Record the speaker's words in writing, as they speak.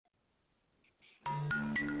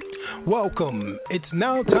Welcome. It's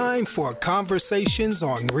now time for Conversations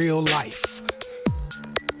on Real Life.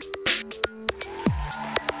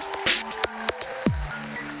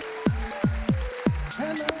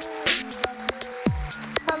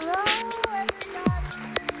 Hello, everybody.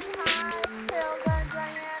 Hi, Hilda and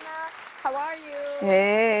Diana. How are you?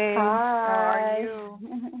 Hey, how are Hi. you?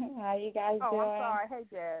 How you guys Oh, doing? I'm sorry. Hey,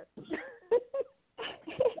 Jazz.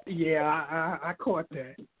 Yeah, I caught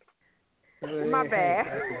that. My bad.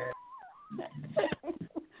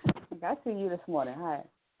 I see you this morning. Hi.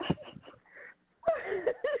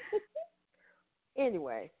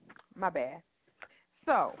 Anyway, my bad.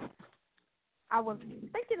 So, I was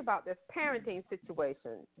thinking about this parenting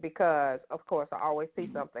situation because, of course, I always see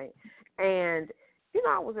something. And,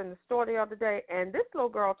 I was in the store the other day, and this little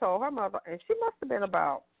girl told her mother, and she must have been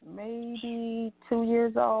about maybe 2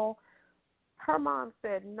 years old. Her mom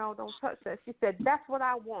said, "No, don't touch that." She said, "That's what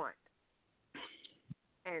I want."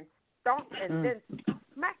 And then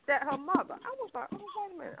smacked at her mother. I was like, "Oh,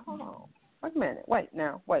 wait a minute, hold on, wait a minute,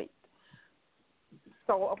 wait."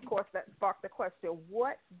 So of course that sparked the question: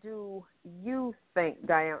 what do you think,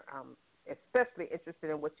 Diane? I'm especially interested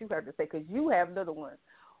in what you have to say because you have little ones.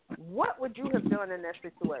 What would you have done in that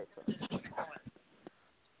situation?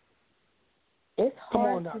 It's Come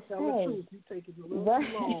hard on now, to tell the say. truth. You take it a little Right.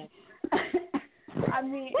 too long. I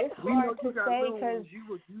mean, it's We know hard you to got say little because ones.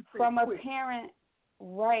 You think from a quick. parent,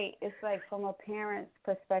 right? It's like from a parent's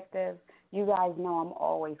perspective, you guys know I'm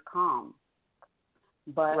always calm.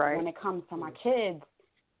 But Right. when it comes to my kids,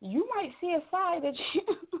 you might see a side that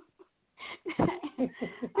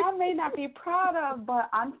I may not be proud of, but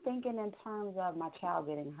I'm thinking in terms of my child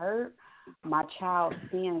getting hurt, my child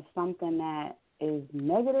seeing something that is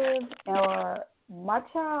negative, or my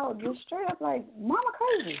child just straight up like, "Mama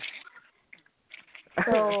crazy."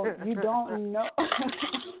 So you don't know.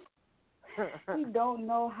 You don't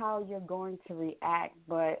know how you're going to react,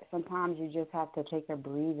 but sometimes you just have to take a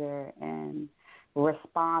breather and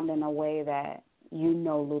respond in a way that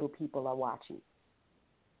little people are watching.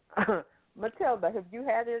 Matilda, have you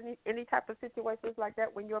had any type of situations like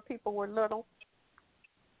that when your people were little?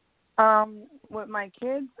 With my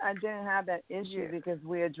kids, I didn't have that issue Yeah. because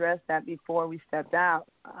we addressed that before we stepped out.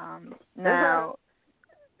 Now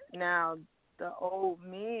the old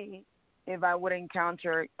me, if I would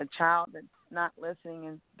encounter a child that's not listening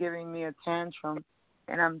and giving me a tantrum,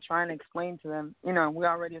 and I'm trying to explain to them, we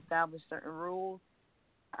already established certain rules.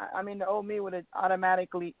 I mean, the old me would have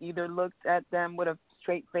automatically either looked at them with a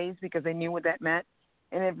straight face because they knew what that meant,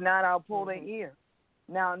 and if not, I'll pull their ear.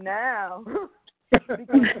 Now, because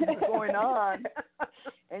of what's going on,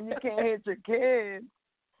 and you can't hit your kids,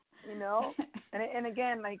 And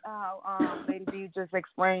again, like Lady B just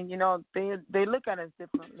explained, they look at us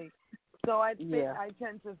differently. So I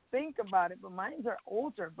tend to think about it, but mine are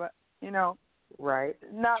older, but Right.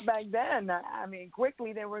 not back then. I mean,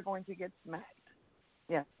 quickly they were going to get smacked.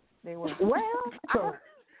 Yeah, they were. Well, So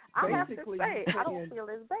I have to basically, say, you're I don't feel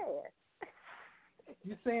as bad.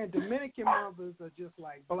 You're saying Dominican mothers are just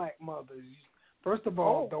like black mothers. First of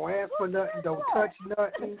all, don't ask for nothing, don't touch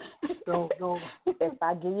nothing, don't. If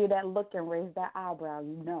I give you that look and raise that eyebrow,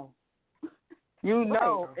 You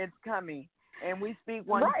know it's coming. And we speak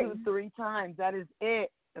 1, Right. 2, 3 times. That is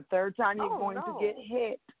it. The third time you're going to get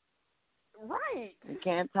hit. Right. You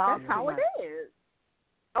can't talk. That's how it is.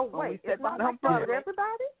 Oh, wait. It's not like that with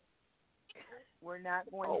everybody? We're not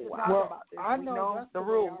going to talk about this. I We know that's the way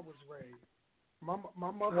rules. I was raised. My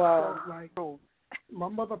mother felt like my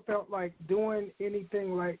mother felt like doing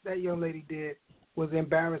anything like that young lady did was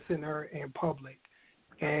embarrassing her in public,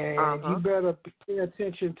 and you better pay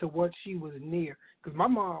attention to what she was near, because my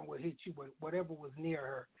mom would hit you with whatever was near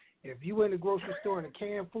her. If you were in the grocery store in the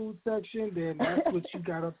canned food section, then that's what you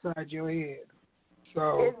got upside your head.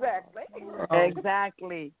 So Exactly.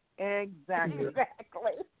 Exactly.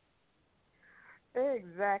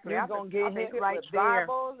 Exactly. You're going to get hit right there.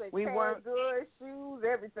 Bibles, we weren't good, shoes,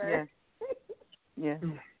 everything. Yeah.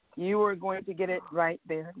 You were going to get it right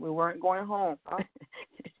there. We weren't going home.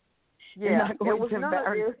 You're not going to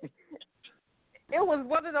embarrass me. It was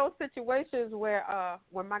one of those situations where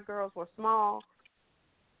when my girls were small,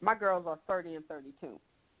 my girls are 30 and 32.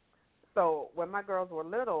 So when my girls were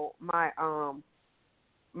little, my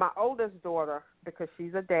oldest daughter, because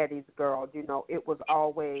she's a daddy's girl, it was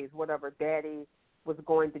always whatever daddy was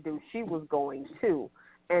going to do, she was going to.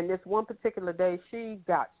 And this one particular day, she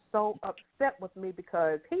got so upset with me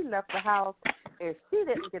because he left the house and she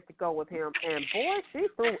didn't get to go with him. And boy, she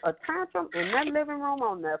threw a tantrum in that living room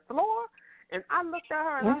on that floor. And I looked at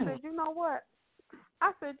her and I said, you know what?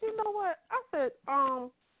 I said,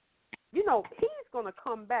 he's going to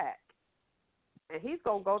come back. and he's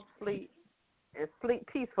going to go to sleep and sleep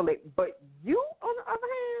peacefully. But you, on the other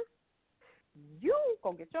hand, you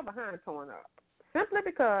going to get your behind torn up simply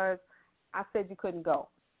because I said you couldn't go.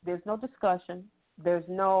 There's no discussion. There's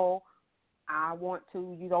no, I want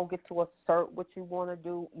to, you don't get to assert what you want to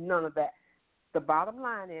do, none of that. The bottom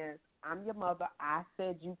line is, I'm your mother. I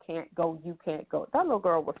said you can't go, you can't go. That little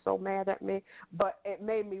girl was so mad at me, but it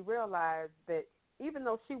made me realize that even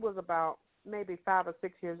though she was about maybe 5 or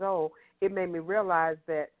 6 years old, it made me realize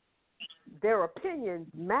that their opinions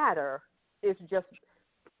matter. It's just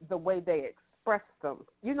the way they express them.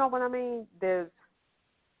 You know what I mean?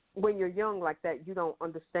 When you're young like that, you don't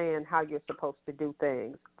understand how you're supposed to do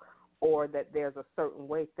things, or that there's a certain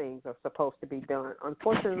way things are supposed to be done.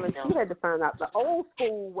 Unfortunately, she had to find out the old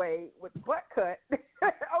school way with the butt cut. Okay,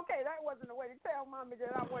 that wasn't the way to tell Mommy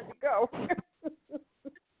that I wanted to go.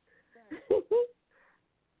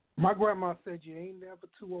 My grandma said you ain't never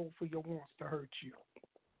too old for your wants to hurt you.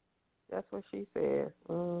 That's what she said.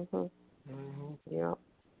 Mhm. Mhm. Yep.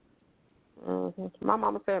 Mhm. My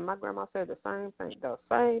mama said, my grandma said the same thing. The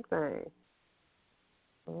same thing.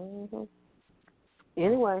 Mhm.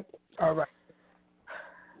 Anyway. All right.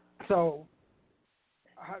 So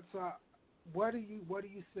what do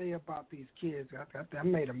you say about these kids? I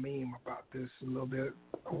made a meme about this a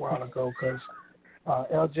while ago because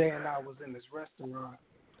LJ and I was in this restaurant,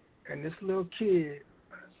 and this little kid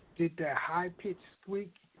did that high-pitched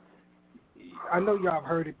squeak. I know y'all have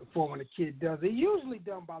heard it before when a kid does it. It's usually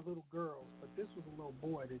done by little girls, but this was a little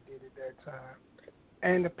boy that did it that time.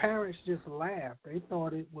 And the parents just laughed. They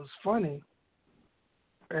thought it was funny.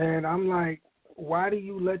 And I'm like, why do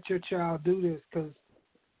you let your child do this? Because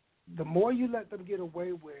the more you let them get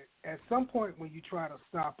away with, at some point when you try to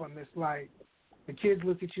stop them, it's like the kids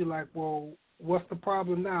look at you like, well, what's the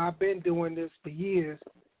problem now? I've been doing this for years.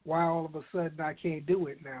 Why all of a sudden I can't do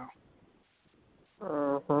it now?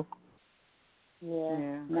 Uh-huh.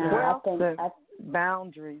 Yeah. Well, I think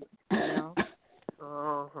boundaries, you know.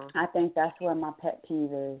 Uh-huh. I think that's where my pet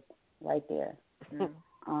peeve is, right there. Yeah.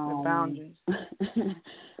 The boundaries.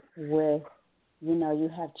 With, you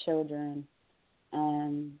have children,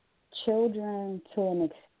 and children to an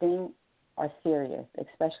extent are serious,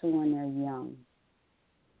 especially when they're young.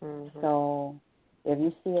 Mm-hmm. So if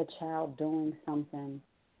you see a child doing something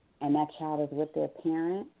and that child is with their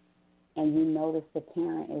parent, and you notice the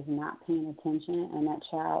parent is not paying attention and that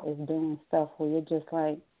child is doing stuff where you're just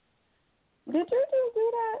like, did you just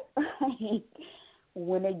do that?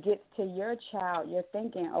 When it gets to your child, you're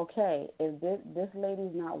thinking, okay, if this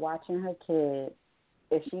lady's not watching her kid,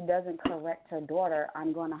 if she doesn't correct her daughter,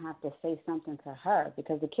 I'm going to have to say something to her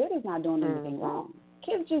because the kid is not doing anything wrong.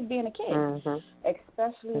 Kid's just being a kid,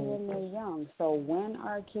 especially when they're young. So when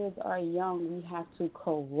our kids are young, we have to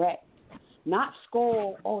correct, not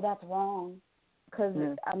scold, oh, that's wrong.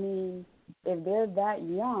 Because, I mean, if they're that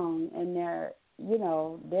young and they're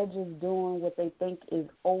just doing what they think is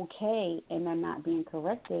okay and they're not being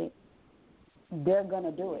corrected, they're going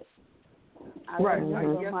to do it. I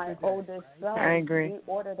remember my oldest son. I agree. We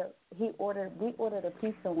ordered a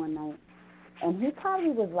pizza one night, and he probably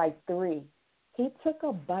was like 3. He took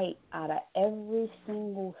a bite out of every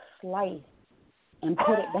single slice and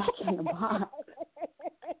put it back in the box.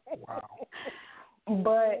 Wow.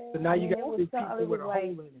 But so now you got these people with a hole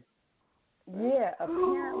in it. Yeah, a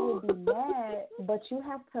parent would be mad, but you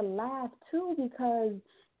have to laugh too because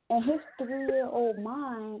in his 3-year-old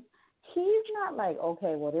mind, he's not like,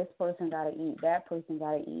 okay, well, this person got to eat, that person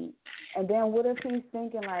got to eat. And then what if he's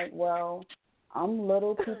thinking like, well, I'm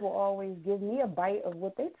little, people always give me a bite of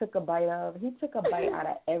what they took a bite of. He took a bite out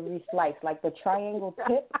of every slice, like the triangle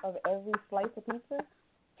tip of every slice of pizza.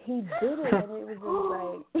 He did it, and it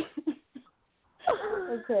was just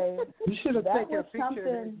like, okay. You should have taken a picture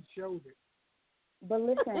and showed it. But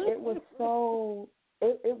listen, it was so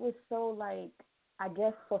like, I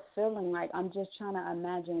guess fulfilling. Like, I'm just trying to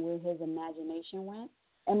imagine where his imagination went.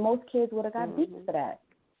 And most kids would have got beat for that.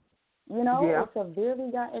 Or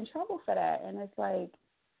severely got in trouble for that. And it's like,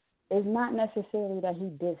 it's not necessarily that he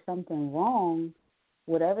did something wrong.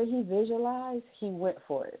 Whatever he visualized, he went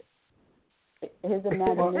for it. His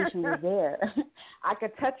imagination was there. I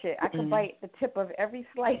could touch it. I could bite the tip of every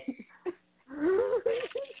slice.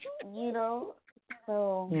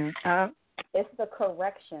 So it's the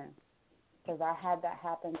correction, because I had that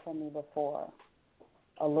happen to me before.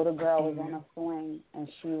 A little girl was on a swing, and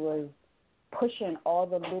she was pushing all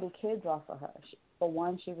the little kids off of her. For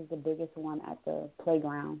one, she was the biggest one at the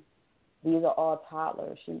playground. These are all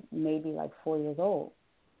toddlers. She may be like 4 years old.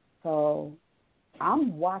 So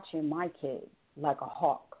I'm watching my kid like a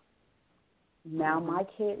hawk. Now my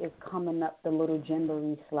kid is coming up the little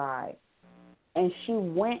jamboree slide, And she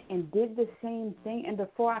went and did the same thing. And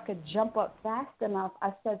before I could jump up fast enough,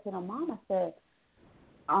 I said to the mom, I said,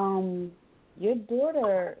 your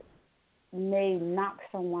daughter may knock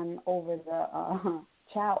someone over the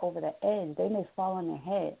child over the edge. They may fall on their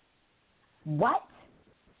head. What?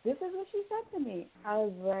 This is what she said to me. I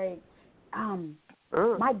was like,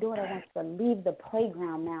 my daughter wants to leave the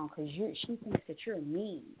playground now because she thinks that you're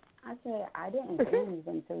mean. I said, I didn't do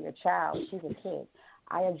anything to your child. She's a kid.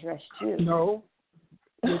 I addressed you. No.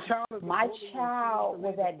 Your child is my child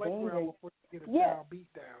was at danger. Child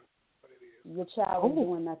beat down. Your child was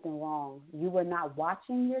doing nothing wrong. You were not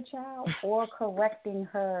watching your child or correcting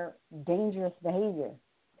her dangerous behavior.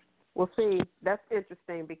 Well, see, that's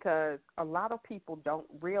interesting because a lot of people don't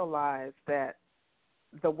realize that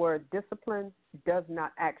the word discipline does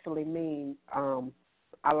not actually mean, I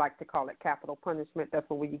like to call it capital punishment. That's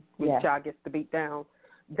when your child gets to beat down.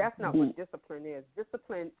 That's not what discipline is.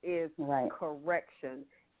 Discipline is correction,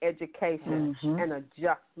 education, and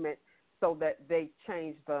adjustment so that they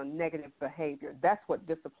change the negative behavior. That's what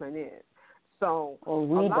discipline is. So or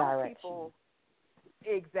redirection. A lot of people,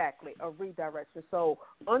 exactly, a redirection. So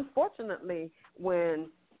unfortunately, when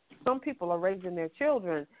some people are raising their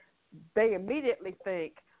children, they immediately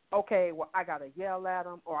think, okay, well, I got to yell at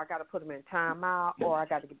them, or I got to put them in timeout, or I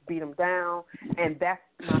got to beat them down, and that's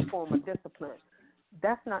my form of discipline.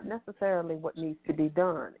 That's not necessarily what needs to be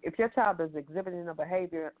done. If your child is exhibiting a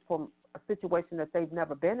behavior from a situation that they've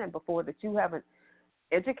never been in before, that you haven't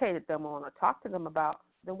educated them on or talked to them about,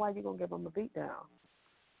 then why are you going to give them a beat down?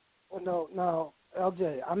 Well, no,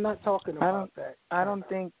 LJ, I'm not talking about that. I don't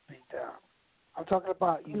think beat down. I'm talking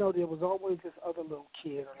about, there was always this other little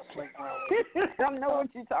kid on the playground. I know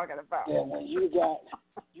what you're talking about. Yeah, when you got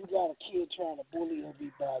a kid trying to bully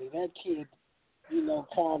everybody, that kid,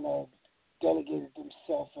 kind of delegated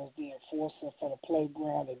themselves as the enforcer for the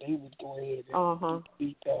playground, and they would go ahead and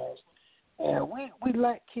beat us. And we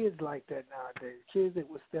lack kids like that nowadays. Kids that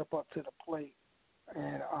would step up to the plate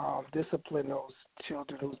and discipline those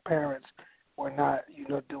children whose parents were not,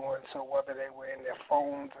 doing so, whether they were in their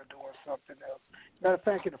phones or doing something else. Matter of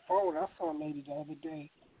fact, in the phone, I saw a lady the other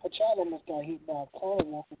day. Her child almost got hit by a car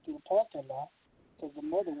walking through the parking lot because the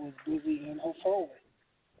mother was busy in her phone.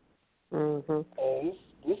 And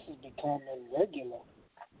this is becoming regular.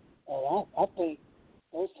 And I think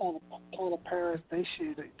those kind of parents, they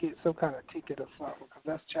should get some kind of ticket or something because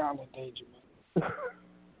that's child endangerment.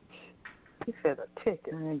 You said a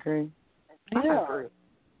ticket. I agree. Yeah. I agree.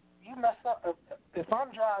 You mess up. If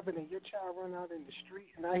I'm driving and your child run out in the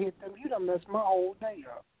street and I hit them, you done messed my whole day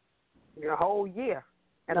up. Your whole year,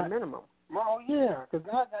 at a minimum. My whole year, because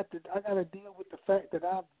I got to deal with the fact that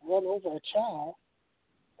I've run over a child,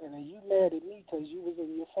 and then you mad at me because you was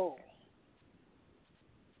in your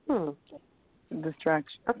phone.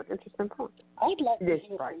 Distraction. That's an interesting point. I'd like to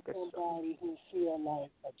hear from somebody who feel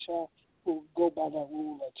like a child, who go by that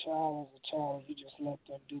rule, a child is a child, you just let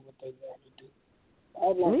them do what they want to do.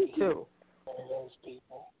 I'd like to hear from those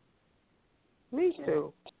people. Me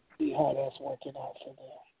too. See how that's working out for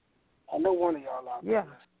them. I know one of y'all out there. Yeah.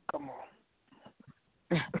 Come on.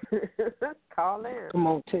 Call in. Come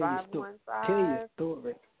on, tell your story. Tell your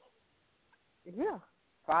story. Yeah.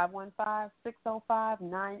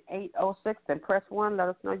 515-605-9806 and press 1. Let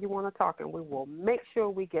us know you want to talk, and we will make sure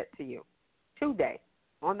we get to you today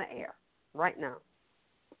on the air right now.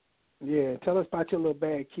 Yeah, tell us about your little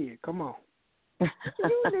bad kid. Come on. You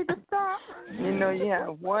need to stop. You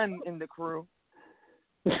have one in the crew.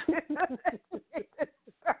 But you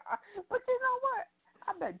know what?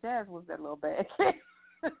 I bet Jazz was that little bad kid.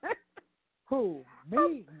 Who?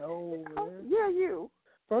 Me? No. Man. Yeah, you.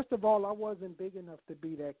 First of all, I wasn't big enough to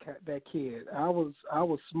be that kid. I was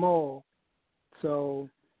small, so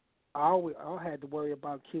I had to worry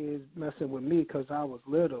about kids messing with me because I was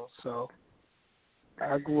little. So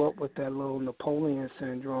I grew up with that little Napoleon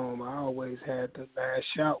syndrome. I always had to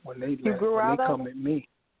lash out when they come at me. Did you grow out of it? Man.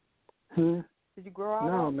 Did you grow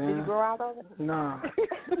out of it? Nah.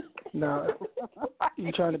 Nah.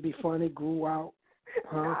 You trying to be funny? Grew out?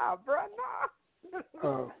 Huh? Nah, bro, nah.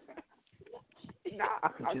 Oh. Nah,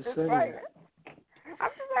 I'm just saying.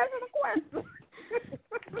 I'm just asking a question.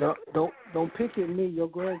 Don't pick at me. Your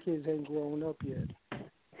grandkids ain't grown up yet.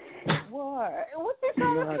 What? What you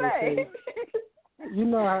trying to say? You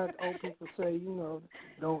know how old people say,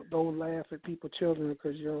 don't laugh at people's children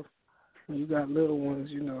because you got little ones,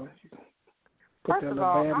 Put First that of little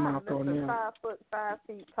all, bad I'm mouth on them. 5 foot 5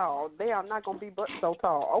 feet tall. They are not going to be but so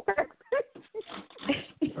tall, okay?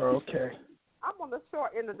 Okay. I'm on the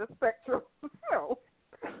short end of the spectrum. So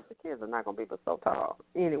the kids are not going to be but so tall.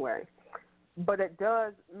 Anyway, but it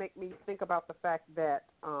does make me think about the fact that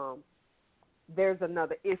there's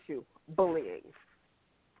another issue, bullying.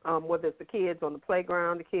 Whether it's the kids on the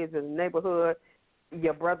playground, the kids in the neighborhood,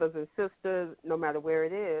 your brothers and sisters, no matter where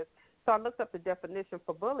it is. So I looked up the definition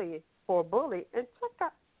for a bully, and check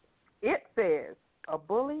out. It says a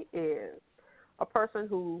bully is a person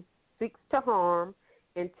who seeks to harm,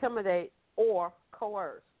 intimidate, or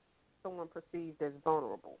coerce someone perceived as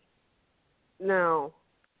vulnerable. Now,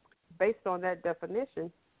 based on that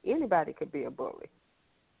definition, anybody could be a bully.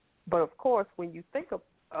 But, of course, when you think of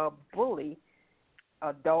a bully,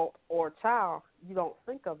 adult or child, you don't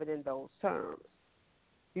think of it in those terms.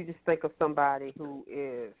 You just think of somebody who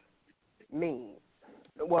is mean.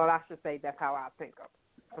 Well, I should say that's how I think of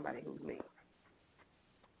somebody who's mean.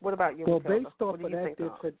 What about you, Well, Matilda? based off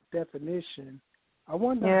of that definition, I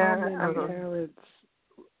wonder how many parents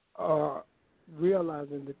are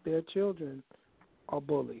realizing that their children are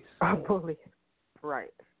bullies.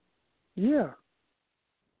 Right. Yeah.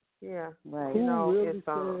 Yeah. Right. Who really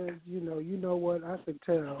says, you know what, I can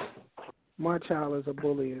tell my child is a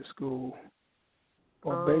bully at school,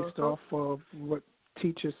 or based off of what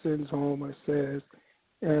teacher sends home or says,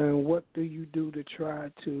 and what do you do to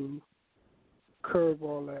try to curb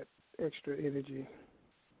all that extra energy?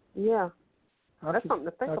 Yeah. That's something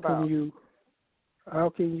to think about. How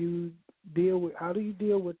do you deal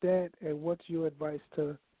with that, and what's your advice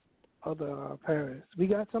to other parents? We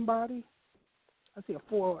got somebody? I see a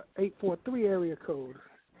 4843 area code.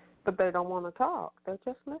 But they don't want to talk. They're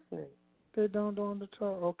just listening. They don't want to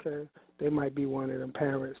talk? Okay. They might be one of them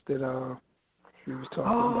parents that we was talking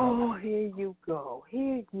about. Oh, here you go.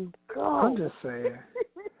 I'm just saying.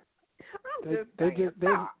 They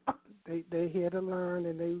here to learn,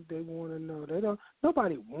 and they want to know.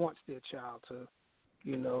 Nobody wants their child to,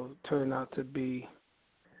 turn out to be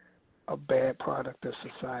a bad product of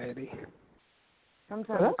society.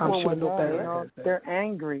 Sometimes I'm sure no parent has that. They're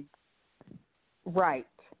angry. Right.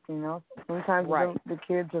 Sometimes the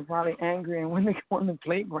kids are probably angry, and when they go on the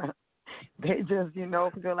playground, they just,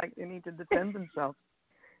 feel like they need to defend themselves.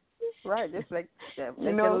 Right. Just like they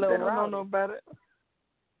don't know no better.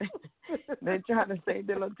 They try to save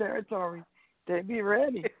their little territory. They be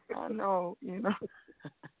ready. I know,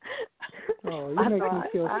 Oh, you make me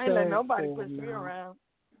feel sad. I ain't let nobody push me around.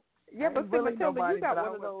 Yeah, but see, Matilda, you got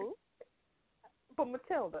one of those. But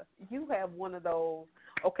Matilda, you have one of those.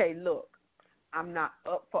 Okay, look, I'm not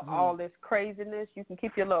up for all this craziness. You can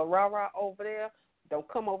keep your little rah-rah over there. Don't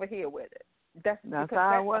come over here with it. That's how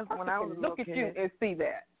I was when I was a little kid. Look at you and see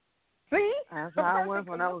that. See? That's how I was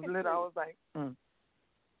when I was little. I was like,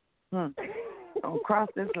 don't cross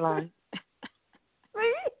this line.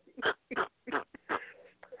 See?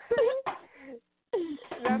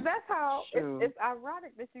 Now that's how it's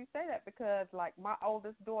ironic that you say that, because like my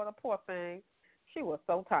oldest daughter, poor thing, she was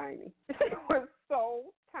so tiny. She was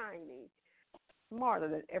so tiny, smarter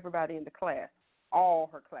than everybody in the class, all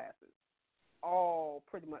her classes, all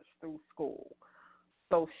pretty much through school.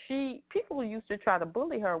 So people used to try to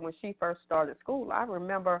bully her when she first started school. I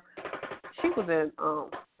remember she was in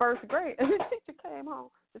first grade, and the teacher came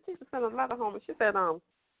home. The teacher sent a letter home, and she said,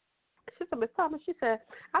 Miss Thomas, she said,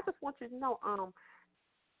 I just want you to know,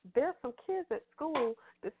 there's some kids at school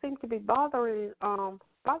that seem to be bothering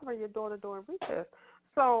your daughter during recess.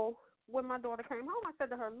 So when my daughter came home, I said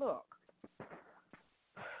to her, look,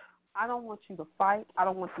 I don't want you to fight. I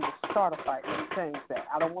don't want you to start a fight. Let me change that.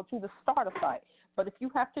 I don't want you to start a fight. But if you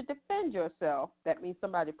have to defend yourself, that means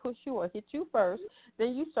somebody push you or hit you first,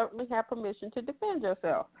 then you certainly have permission to defend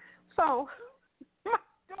yourself. So my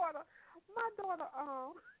daughter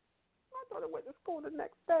went to school the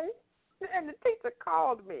next day, and the teacher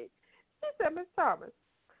called me. She said, Miss Thomas,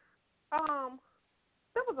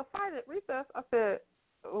 there was a fight at recess. I said,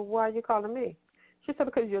 why are you calling me? She said,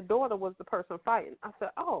 because your daughter was the person fighting. I said,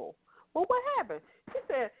 oh, well, what happened? She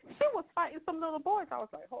said, she was fighting some little boys. I was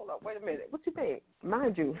like, hold up, wait a minute. What you mean?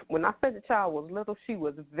 Mind you, when I said the child was little, she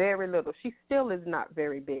was very little. She still is not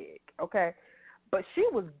very big, okay? But she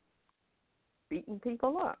was beating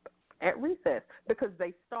people up at recess because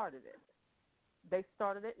they started it. They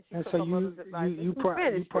started it, and she took her mother's advice. You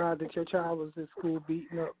proud that your child was in school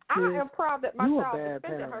beating up kids? I am proud that my child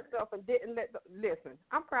defended herself and didn't listen.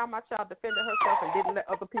 I'm proud my child defended herself and didn't let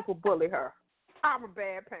other people bully her. I'm a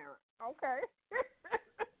bad parent, okay?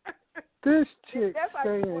 This chick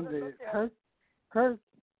saying that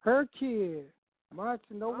her kid,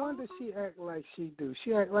 no wonder she act like she do.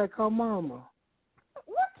 She act like her mama.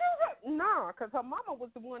 No, because her mama was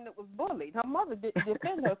the one that was bullied. Her mother didn't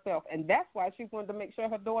defend herself, and that's why she wanted to make sure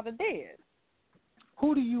her daughter did.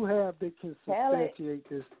 Who do you have that can substantiate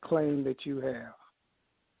this claim that you have?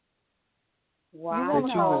 Wow. That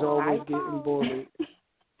you was always getting bullied.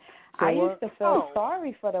 So used to feel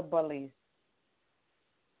sorry for the bullies.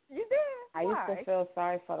 You did? I Why? used to feel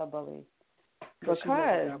sorry for the bullies because,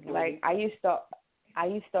 like, I used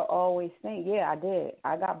to always think, yeah, I did.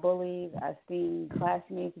 I got bullied. I seen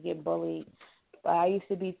classmates get bullied, but I used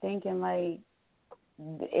to be thinking like,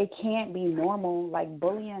 it can't be normal. Like,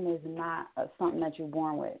 bullying is not something that you're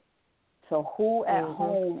born with. So who at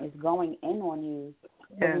home is going in on you?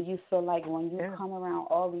 Yeah. Do you feel like when you come around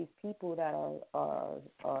all these people that are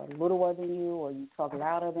littler than you, or you talk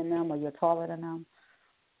louder than them, or you're taller than them,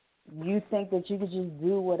 you think that you could just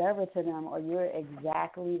do whatever to them, or you're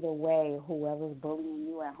exactly the way whoever's bullying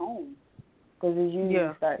you at home? Because it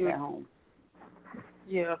usually starts at home.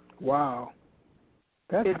 Yeah. Wow.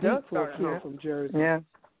 That's deep for a kid from Jersey. Yeah.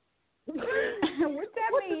 What's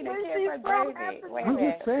that mean? A kid from Jersey? I'm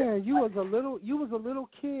just saying, you was a little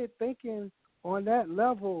kid thinking on that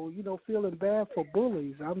level, feeling bad for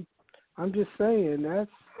bullies. I'm just saying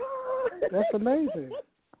that's amazing.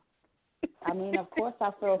 I mean, of course,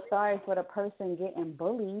 I feel sorry for the person getting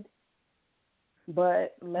bullied,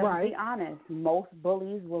 but let's be honest, most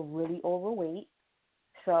bullies were really overweight.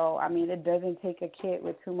 So, I mean, it doesn't take a kid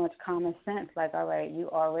with too much common sense. Like, all right, you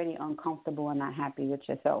already uncomfortable and not happy with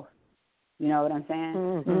yourself. You know what I'm saying?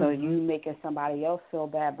 Mm-hmm. So you making somebody else feel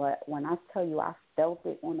bad. But when I tell you I felt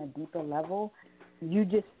it on a deeper level, you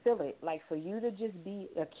just feel it. Like, for you to just be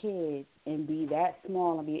a kid and be that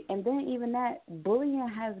small and then even that, bullying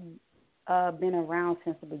has been around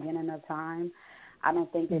since the beginning of time. I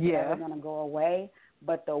don't think it's ever going to go away.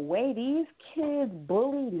 But the way these kids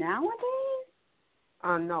bully nowadays,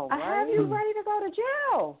 I know, right? I have you ready to go to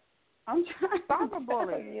jail. I'm trying to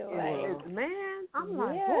tell you, man. I'm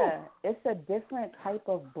like, whoa. It's a different type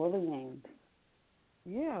of bullying.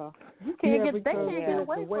 Yeah, you can't get away the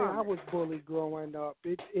way from I was bullied growing up,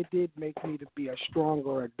 it did make me to be a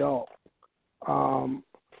stronger adult.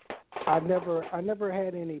 I never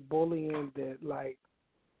had any bullying that like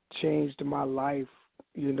changed my life.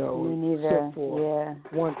 Me neither. Except for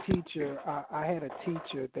one teacher. I had a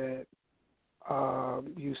teacher that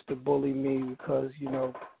used to bully me because,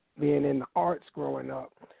 being in the arts growing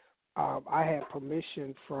up, I had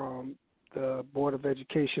permission from the Board of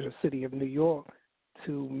Education of the City of New York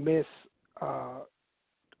to miss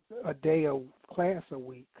a day of class a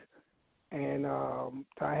week. And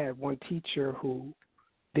I had one teacher who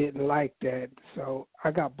didn't like that, so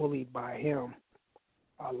I got bullied by him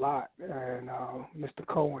a lot. And Mr.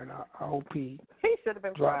 Cohen, I hope he should have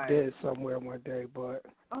been dropped dead somewhere one day. But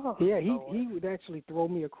he would actually throw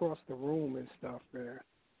me across the room and stuff there.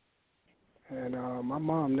 And my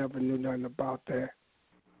mom never knew nothing about that.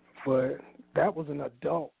 But that was an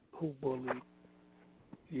adult who bullied,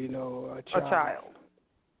 a child.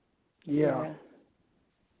 Yeah.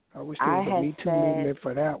 I wish there was a Me Too movement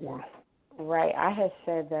for that one. Right. I had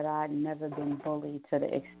said that I'd never been bullied to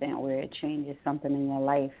the extent where it changes something in your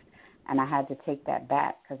life, and I had to take that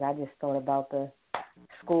back because I just thought about the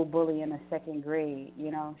school bully in the second grade.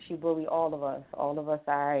 She bullied all of us. All of us,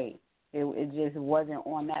 all right. It just wasn't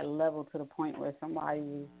on that level to the point where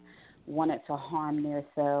somebody wanted to harm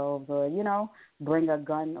themselves or, bring a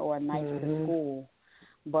gun or a knife to school.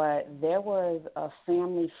 But there was a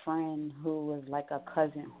family friend who was like a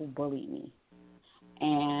cousin who bullied me.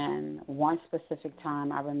 And one specific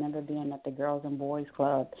time, I remember being at the Girls and Boys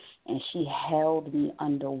Club, and she held me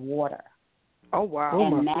underwater. Oh, wow.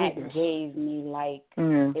 And that gave me,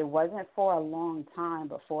 it wasn't for a long time,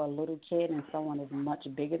 but for a little kid and someone is much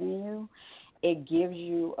bigger than you, it gives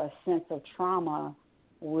you a sense of trauma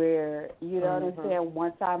where, you know what I'm saying,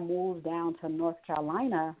 once I moved down to North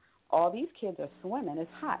Carolina, all these kids are swimming. It's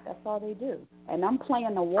hot. That's all they do. And I'm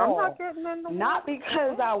playing the wall. I'm not getting in the water. Not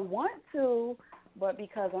because I want to, but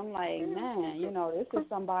because I'm like, man, this is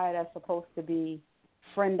somebody that's supposed to be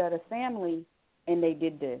friend of the family, and they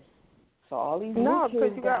did this. So all these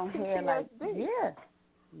kids down here, like,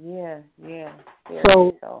 yeah.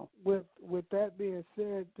 So with that being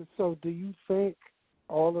said, so do you think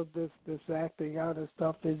all of this acting out and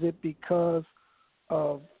stuff, is it because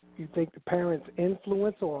of, you think, the parents'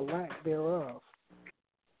 influence or lack thereof?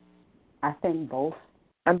 I think both.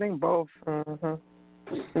 Mm-hmm.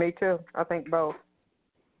 Me too. I think both.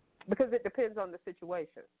 Because it depends on the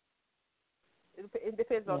situation. It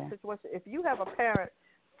depends on the situation. If you have a parent,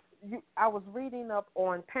 I was reading up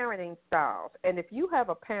on parenting styles, and if you have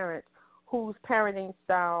a parent whose parenting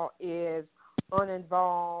style is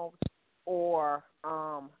uninvolved or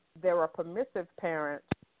they're a permissive parent,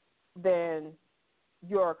 then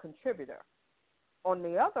you're a contributor. On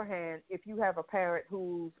the other hand, if you have a parent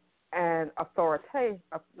who's an authoritarian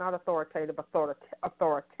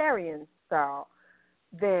style,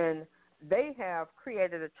 then they have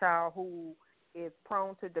created a child who is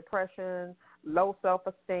prone to depression, low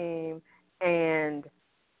self-esteem, and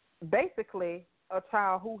basically a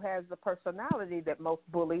child who has the personality that most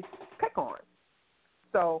bullies pick on.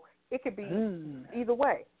 So it could be either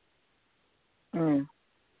way.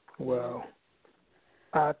 Well,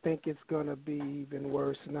 I think it's going to be even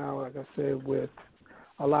worse now, like I said, with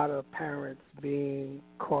a lot of parents being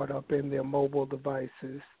caught up in their mobile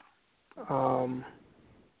devices.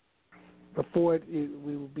 Before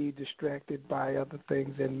we would be distracted by other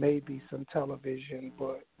things and maybe some television,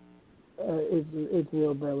 but it's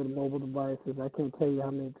real bad with mobile devices. I can't tell you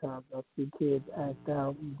how many times I see kids act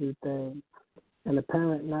out and do things, and the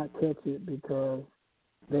parent not catch it because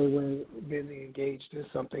they were busy engaged in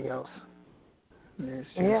something else. And it's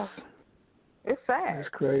just, it's sad. It's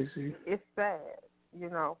crazy. It's sad,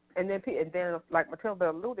 And then like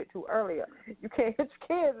Matilda alluded to earlier, you can't hit your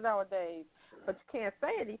kids nowadays, but you can't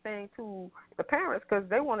say anything to the parents because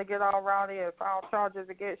they want to get all rowdy and file charges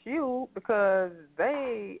against you because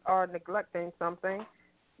they are neglecting something,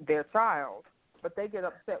 their child. But they get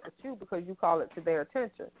upset with you because you call it to their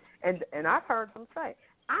attention. And I've heard them say,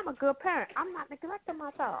 I'm a good parent. I'm not neglecting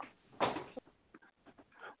my child.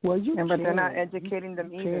 Well, but they're not educating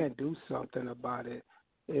them either. You can do something about it.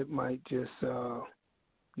 It might just, that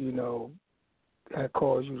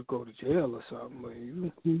cause you to go to jail or something. But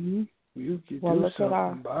you can do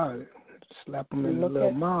something about it. Slap them in the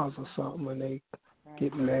little mouths or something when they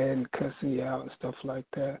get mad and cussing you out and stuff like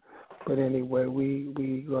that. But anyway,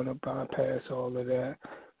 we gonna bypass all of that.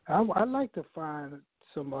 I'd like to find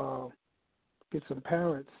get some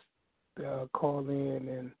parents call in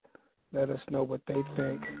and let us know what they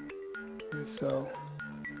think. And so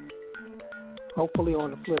hopefully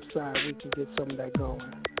on the flip side we can get some of that going.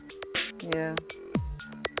 Yeah.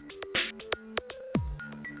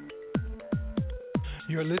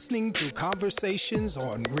 You're listening to Conversations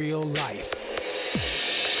on Real Life.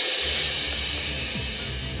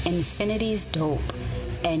 Infinity's Dope,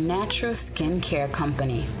 a natural skincare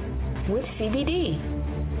company with CBD.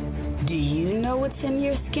 Do you know what's in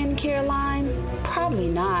your skincare line? Probably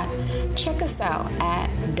not. Check us out at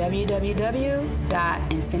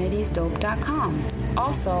www.infinitiesdope.com.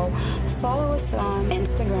 Also, follow us on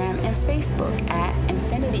Instagram and Facebook at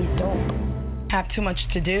Infinity's Dope. Have too much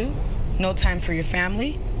to do? No time for your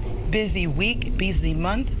family? Busy week, busy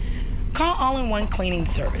month? Call All-in-One Cleaning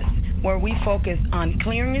Service, where we focus on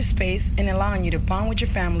clearing your space and allowing you to bond with your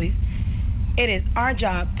families. It is our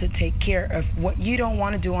job to take care of what you don't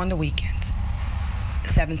want to do on the weekends.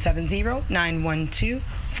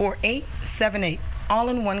 770-912-4878.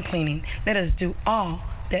 All-in-One Cleaning. Let us do all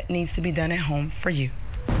that needs to be done at home for you.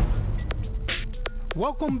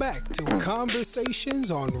 Welcome back to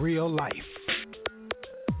Conversations on Real Life.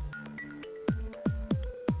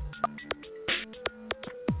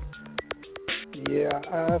 Yeah,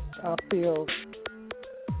 I feel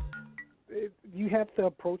you have to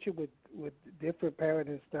approach it with different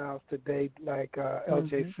parenting styles today, like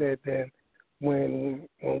LJ said, than when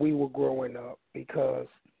we were growing up, because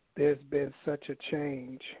there's been such a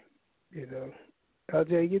change,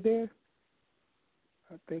 LJ, you there?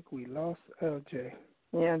 I think we lost LJ.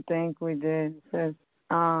 Yeah, I think we did. It says,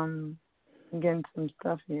 getting some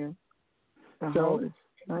stuff here. So,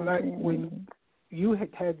 like, when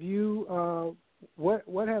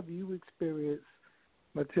what have you experienced,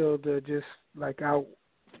 Matilda, just like out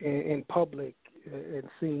in public and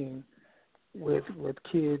seeing with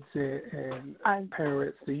kids and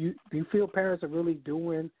parents? Do you feel parents are really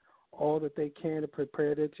doing all that they can to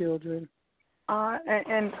prepare their children?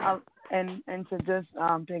 And to just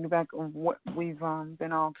piggyback on what we've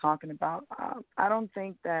been all talking about, I don't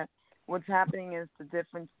think that what's happening is the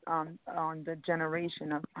difference on the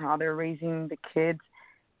generation of how they're raising the kids,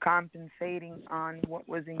 compensating on what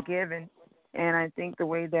wasn't given. And I think the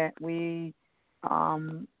way that we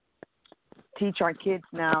teach our kids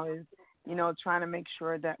now is, trying to make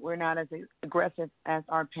sure that we're not as aggressive as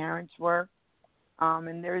our parents were.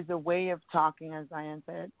 And there's a way of talking, as Diane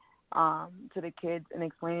said, to the kids and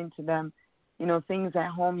explaining to them, things at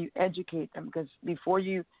home. You educate them, because before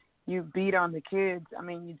you beat on the kids,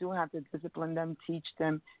 you do have to discipline them, teach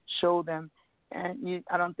them, show them. And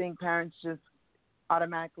I don't think parents just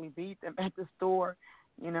automatically beat them at the store.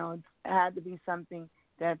 It had to be something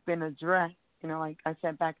that had been addressed. Like I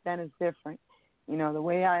said, back then is different. The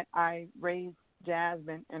way I raised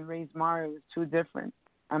Jasmine and raised Mario is too different.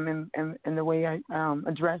 And the way I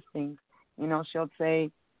address things. She'll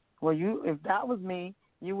say, well, if that was me,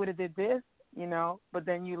 you would have did this, But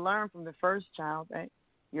then you learn from the first child that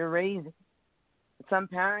you're raising. Some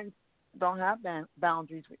parents don't have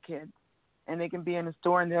boundaries with kids. and they can be in the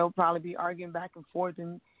store and they'll probably be arguing back and forth,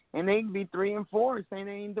 and they can be 3 and 4 saying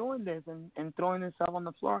they ain't doing this and throwing themselves on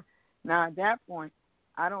the floor. Now, at that point,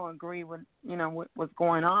 I don't agree with, what's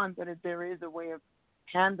going on, but if there is a way of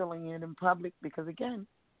handling it in public, because, again,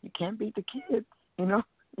 you can't beat the kids, you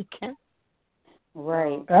can't.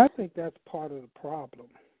 Right. I think that's part of the problem.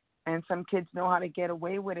 And some kids know how to get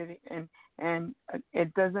away with it, and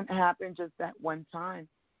it doesn't happen just that one time.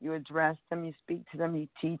 You address them, you speak to them, you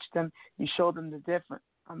teach them, you show them the difference.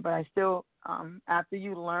 But I still, after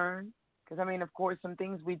you learn, because, of course, some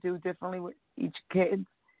things we do differently with each kid,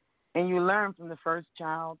 and you learn from the first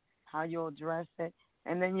child how you'll address it.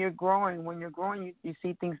 And then you're growing. When you're growing, you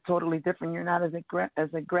see things totally different. You're not as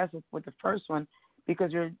aggressive with the first one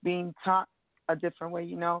because you're being taught a different way.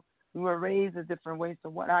 You were raised a different way. So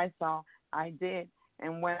what I saw, I did.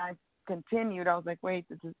 And when I continued, I was like, wait,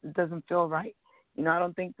 it doesn't feel right. I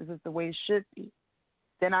don't think this is the way it should be.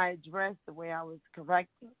 Then I addressed the way I was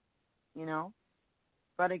correcting,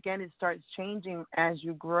 But again, it starts changing as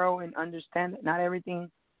you grow and understand that not everything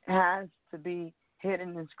has to be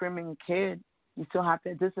hitting and screaming a kid. You still have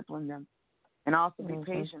to discipline them and also be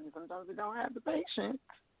patient. Sometimes we don't have the patience,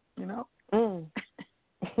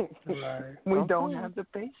 Right. We don't have the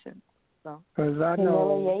patience. So. Because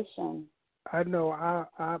humiliation. I know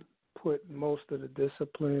I put most of the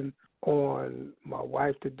discipline on my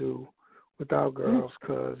wife to do with our girls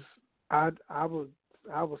because I was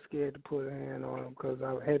scared to put a hand on them because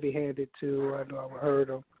I was heavy-handed too. I know I would hurt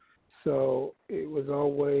them. So it was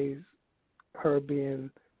always her being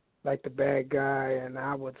like the bad guy, and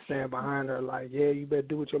I would stand behind her like, yeah, you better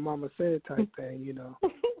do what your mama said type thing,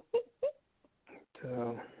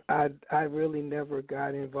 So I really never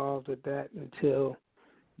got involved with that until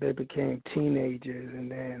they became teenagers,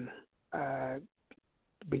 and then I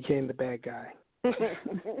became the bad guy,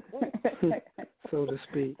 so to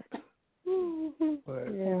speak. But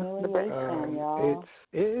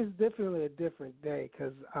it is definitely a different day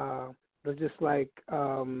because just like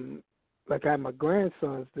I had my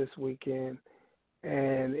grandsons this weekend,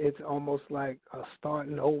 and it's almost like a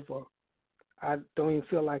starting over. I don't even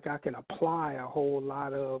feel like I can apply a whole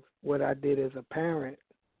lot of what I did as a parent,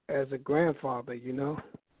 as a grandfather,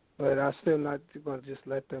 But I'm still not going to just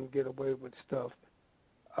let them get away with stuff,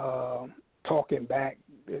 talking back,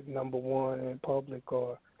 number one, in public,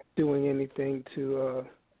 or doing anything to,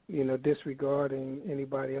 disregarding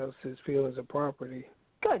anybody else's feelings or property.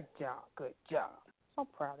 Good job. So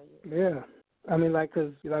proud of you. Yeah.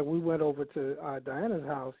 Because we went over to Diana's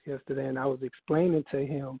house yesterday, and I was explaining to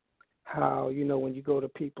him how, when you go to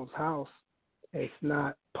people's house, it's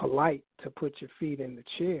not polite to put your feet in the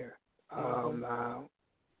chair.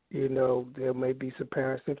 There may be some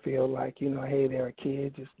parents that feel like, hey, they're a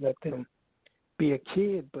kid, just let them be a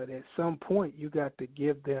kid. But at some point, you got to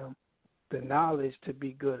give them the knowledge to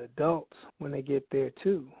be good adults when they get there,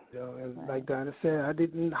 too. And like Diana said, I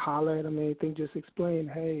didn't holler at them or anything, just explain,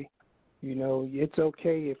 hey, it's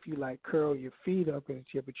okay if you, curl your feet up in a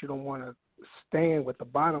chair, but you don't want to stand with the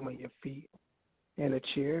bottom of your feet in a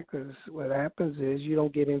chair because what happens is you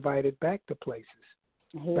don't get invited back to places.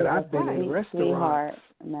 But I've been in restaurants. Sweetheart,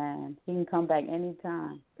 man. He can come back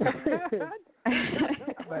anytime. But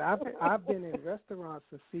I've been in restaurants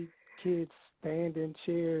to see kids stand in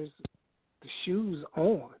chairs, the shoes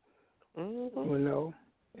on,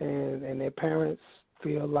 and their parents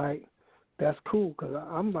feel like that's cool because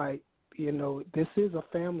I'm like, this is a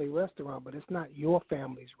family restaurant, but it's not your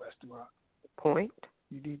family's restaurant. Point.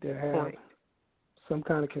 You need to have some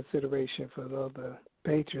kind of consideration for the other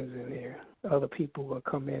patrons in here. Other people will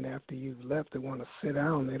come in after you've left. They want to sit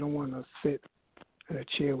down. They don't want to sit in a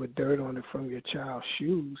chair with dirt on it from your child's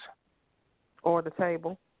shoes. Or the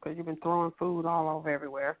table, because you've been throwing food all over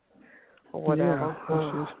everywhere or whatever.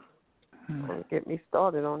 Yeah, don't get me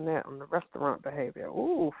started on that, on the restaurant behavior.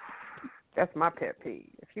 Ooh, that's my pet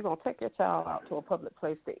peeve. If you're going to take your child out to a public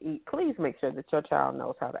place to eat, please make sure that your child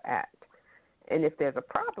knows how to act. And if there's a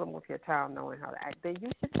problem with your child knowing how to act, then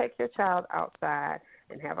you should take your child outside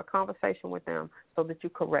and have a conversation with them so that you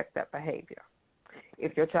correct that behavior.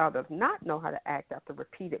 If your child does not know how to act after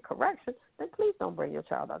repeated corrections, then please don't bring your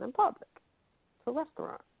child out in public to a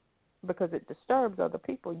restaurant because it disturbs other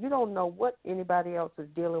people. You don't know what anybody else is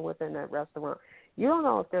dealing with in that restaurant. You don't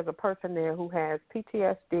know if there's a person there who has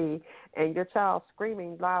PTSD and your child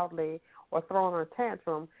screaming loudly or throwing a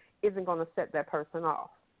tantrum isn't going to set that person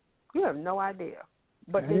off. You have no idea.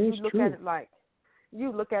 But then you look at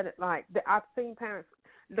it like, I've seen parents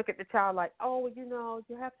look at the child like, oh, you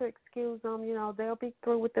have to excuse them, they'll be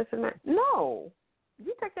through with this and that. No.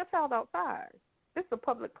 You take your child outside. It's a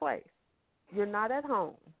public place. You're not at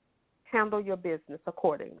home. Handle your business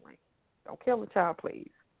accordingly. Don't kill the child,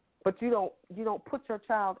 please. But you don't put your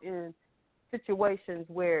child in situations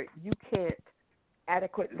where you can't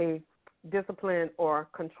adequately discipline or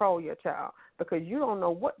control your child, because you don't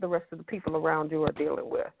know what the rest of the people around you are dealing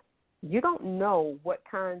with. You don't know what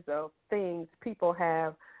kinds of things people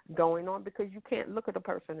have going on, because you can't look at a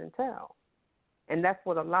person and tell. And that's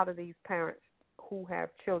what a lot of these parents who have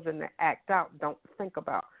children that act out don't think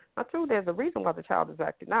about. Now, true, there's a reason why the child is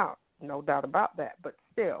acting out, no doubt about that, but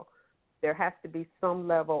still, there has to be some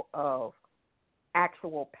level of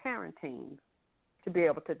actual parenting to be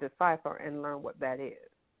able to decipher and learn what that is.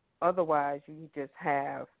 Otherwise, you just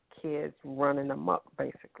have kids running amok,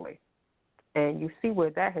 basically. And you see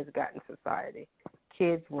where that has gotten society.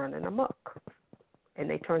 Kids running amok. And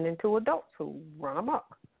they turn into adults who run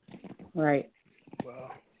amok. Right.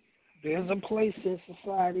 Well, there's a place in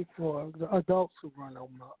society for the adults who run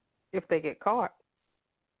amok. If they get caught.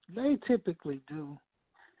 They typically do.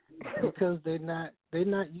 Because they're not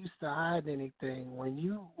used to hiding anything. When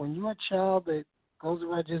you're a child that goes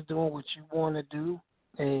around just doing what you want to do,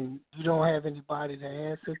 and you don't have anybody to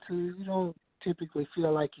answer to, you don't typically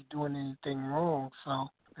feel like you're doing anything wrong. So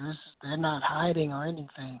they're not hiding or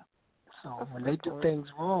anything. So That's when they do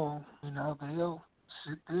things wrong, they'll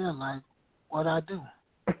sit there like, what I do?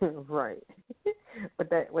 Right. With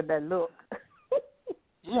that look.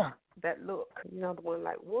 Yeah. That look. The one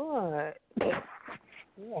like, what?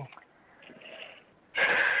 Yeah.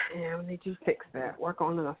 Yeah, we need you to fix that. Work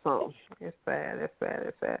on it or something. It's sad.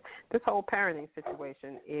 This whole parenting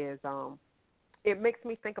situation is, it makes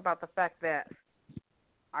me think about the fact that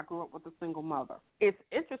I grew up with a single mother. It's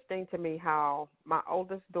interesting to me how my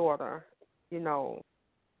oldest daughter,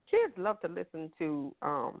 kids love to listen to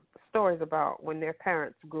stories about when their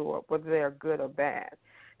parents grew up, whether they're good or bad.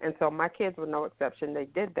 And so my kids were no exception. They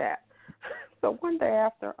did that. So one day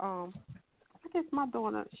after, I guess my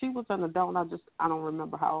daughter, she was an adult. I don't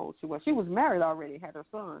remember how old she was. She was married already, had her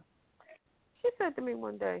son. She said to me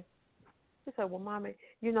one day, she said, well, Mommy,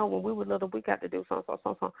 when we were little, we got to do something.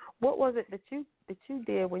 What was it that you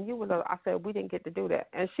did when you were little? I said, we didn't get to do that.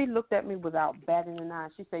 And she looked at me without batting an eye.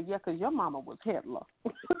 She said, yeah, because your mama was Hitler.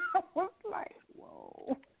 I was like,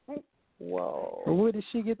 whoa. Well, where did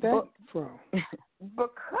she get that from?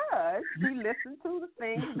 Because she listened to the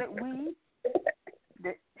things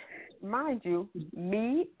that mind you,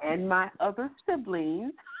 me and my other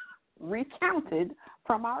siblings recounted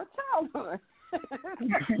from our childhood.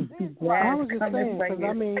 Well, I was just saying, because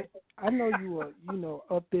I know you were,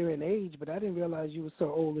 up there in age, but I didn't realize you were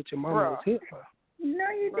so old that your mama was Hitler. No,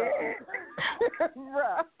 you didn't.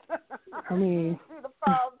 Bruh. I mean, need to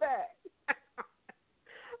fall back.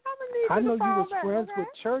 I know you was friends with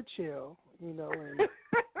Churchill, and I know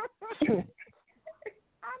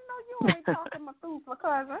you ain't talking Methuselah,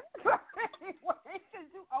 cousin. Anyway, because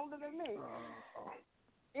you older than me.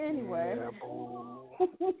 Anyway. Yeah,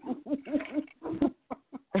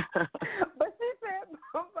 But she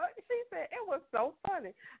said it was so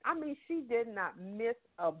funny. I mean, she did not miss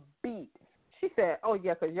a beat. She said, oh,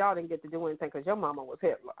 yeah, because y'all didn't get to do anything because your mama was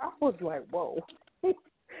Hitler. I was like, whoa.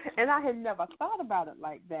 And I had never thought about it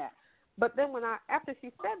like that. But then after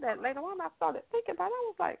she said that, later on I started thinking about it. I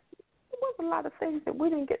was like, there was a lot of things that we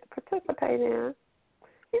didn't get to participate in.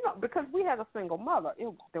 Because we had a single mother.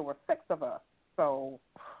 There were 6 of us. So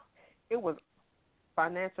it was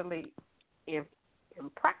financially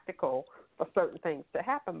impractical for certain things to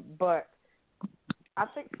happen. But I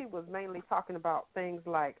think she was mainly talking about things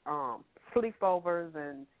like sleepovers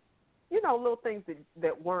and, little things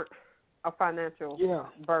that weren't a financial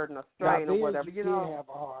burden or strain or whatever. Did have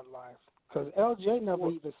a hard life. Because LJ never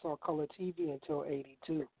even saw color TV until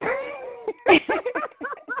 82.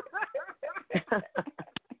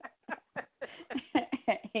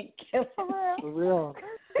 For real.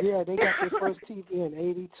 Yeah, they got their first TV in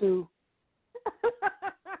 82.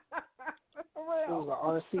 It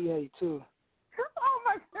was an RCA, too. Oh,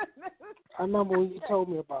 my goodness. I remember when you told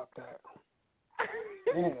me about that.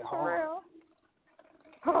 Man, hard.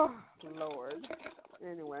 Oh, Lord.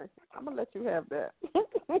 Anyway, I'm going to let you have that.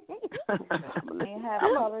 They have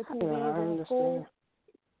color TVs in the school.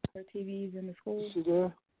 Color TVs in the school. She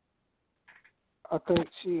did? I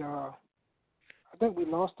think we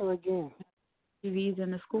lost her again. TVs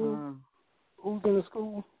in the school. Who's in the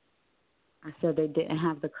school? I said they didn't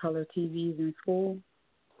have the color TVs in school.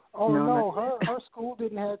 Oh, no, her school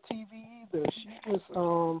didn't have TV either. She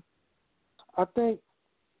was, I think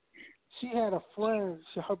she had a friend,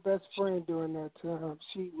 her best friend during that time.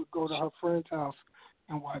 She would go to her friend's house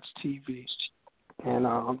and watch TV. And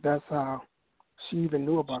that's how she even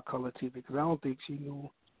knew about color TV, because I don't think she knew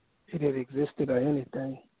it had existed or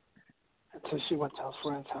anything until she went to her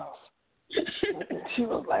friend's house. She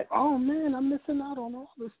was like, "Oh man, I'm missing out on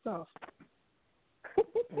all this stuff."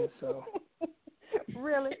 And so,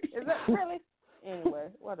 really? Is that really? Anyway,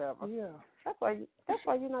 whatever. yeah. That's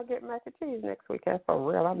why you're not getting mac and cheese next weekend. For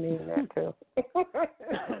real, I mean that too. And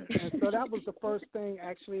so that was the first thing.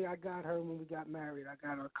 Actually, I got her when we got married. I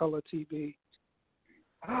got her a color TV.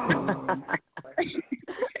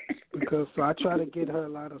 Because so I try to get her a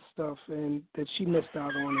lot of stuff and that she missed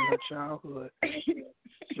out on in her childhood.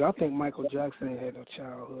 Y'all think Michael Jackson ain't had no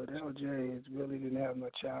childhood. LJ really didn't have no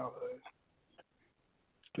childhood.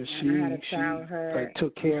 Because she like,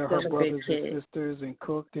 took care of her brothers and sisters and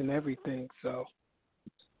cooked and everything. So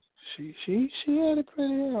she had it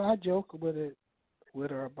pretty well. I joke with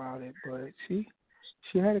her about it, but she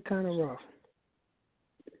had it kind of rough.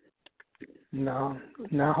 Now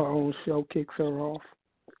her own show kicks her off.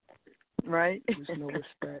 Right. There's no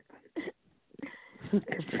respect.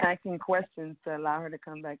 Asking questions to allow her to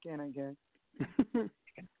come back in, I guess.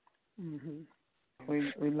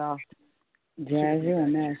 We lost. Jazz, you're a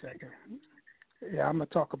mess. Yeah, I'm gonna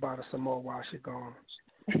talk about her some more while she's gone.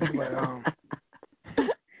 But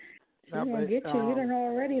she's gonna get you. You done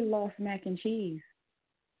already lost mac and cheese.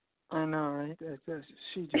 I know, right?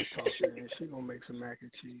 She just talking. She gonna make some mac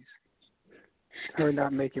and cheese. Her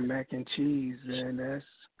not making mac and cheese, and that's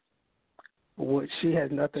what she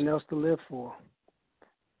has nothing else to live for.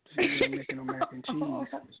 She ain't making no mac and cheese.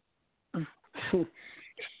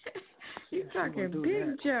 She's talking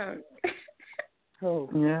big junk. Oh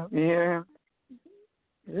yeah.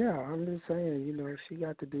 Yeah, I'm just saying, she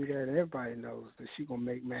got to do that. Everybody knows that she gonna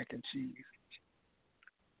make mac and cheese.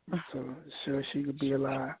 So sure she could be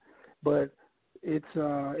alive, but it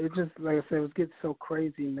just like I said, it gets so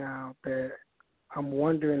crazy now that I'm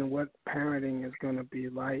wondering what parenting is gonna be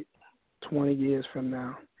like 20 years from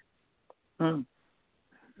now. You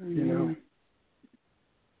know.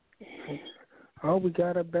 Oh, we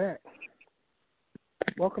got her back.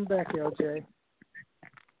 Welcome back, LJ.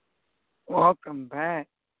 Welcome back.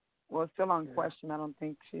 Well, still on question. I don't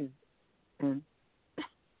think she's in.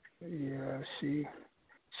 Yeah,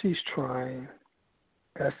 she's trying.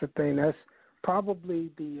 That's the thing. That's probably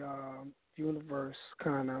the universe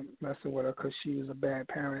kind of messing with her because she was a bad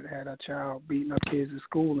parent, had her child beating her kids at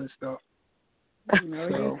school and stuff.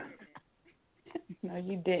 No,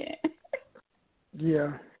 you didn't.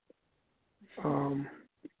 Yeah.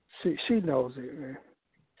 She knows it, man.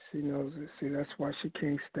 She knows it. See, that's why she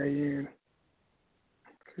can't stay in.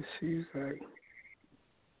 Because she's like,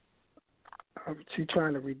 she's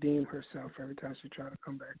trying to redeem herself every time she tries to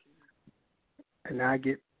come back in. And I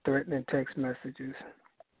get threatening text messages.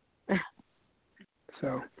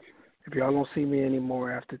 So, if y'all don't see me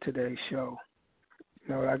anymore after today's show,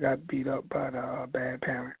 I got beat up by a bad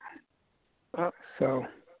parent. So,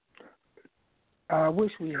 I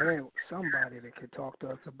wish we had somebody that could talk to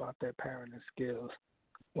us about their parenting skills,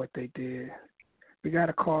 what they did. We got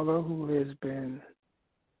a caller who has been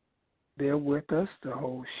there with us the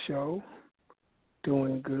whole show,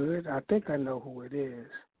 doing good. I think I know who it is,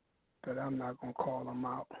 but I'm not going to call them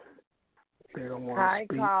out. They don't want to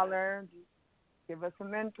speak. Hi, caller. Give us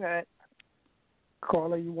some input.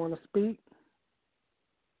 Caller, you want to speak?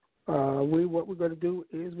 What we're going to do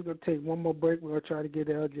is we're going to take one more break. We're going to try to get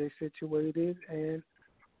LJ situated, and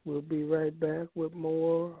we'll be right back with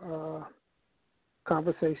more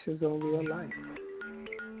conversations on real life.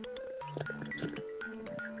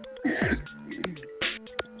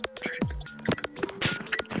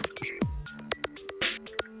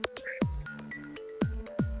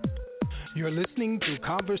 You're listening to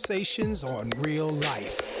Conversations on Real Life.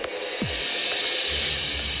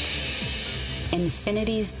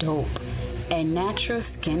 Infinity's Dope, a natural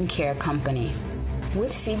skincare company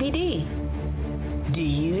with CBD. Do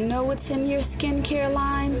you know what's in your skincare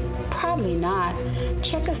line? Probably not.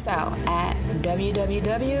 Check us out at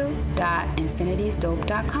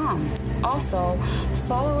www.infinitiesdope.com. Also,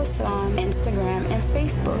 follow us on Instagram and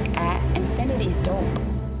Facebook at Infinity's Dope.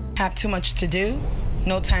 Have too much to do?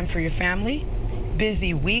 No time for your family?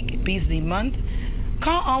 Busy week, busy month?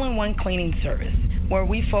 Call All-in-One Cleaning Service, where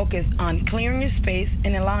we focus on clearing your space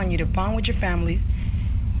and allowing you to bond with your families.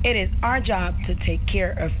 It is our job to take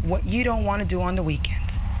care of what you don't want to do on the weekends.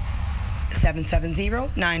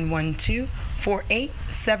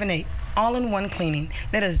 770-912-4878. All-in-One Cleaning.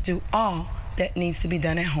 Let us do all that needs to be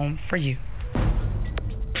done at home for you.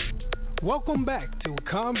 Welcome back to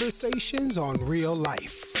Conversations on Real Life.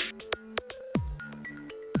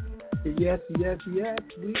 Yes, we are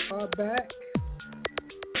back.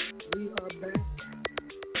 We are back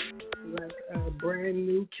like a brand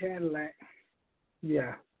new Cadillac.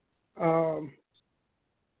 Yeah.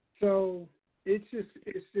 So it's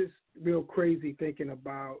just real crazy thinking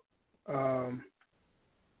about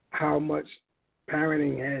how much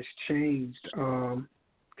parenting has changed.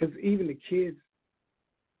 Because even the kids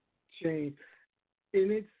change,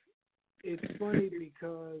 and it's funny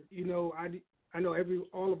because I know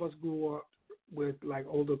all of us grew up with like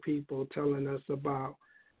older people telling us about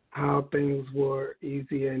how things were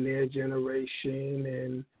easier in their generation,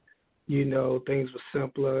 and things were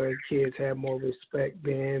simpler. Kids had more respect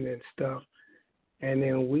then and stuff. And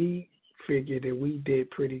then we figured that we did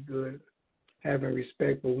pretty good having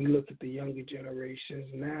respect, but we look at the younger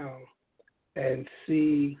generations now and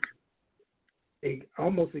see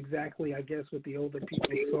almost exactly, I guess, what the older people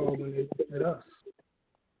saw when they looked at us.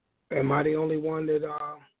 Am I the only one that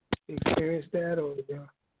experienced that, or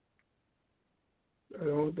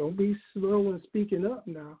don't be slow in speaking up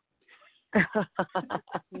now?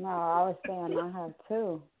 No, I was saying I have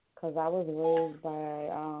too, because I was raised by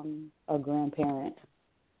a grandparent.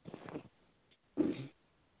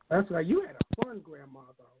 That's right. You had a fun grandma,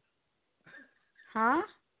 though. Huh?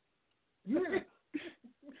 Your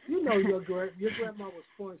grandma was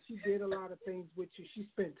fun. She did a lot of things with you. She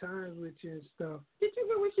spent time with you and stuff. Did you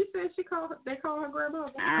hear what she said? They call her grandma.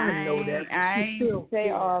 I know that. I say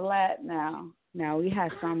all that now. Now we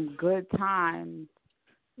had some good times.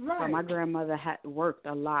 Right. But my grandmother had worked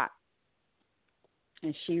a lot,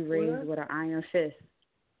 and she raised with an iron fist.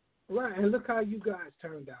 Right, and look how you guys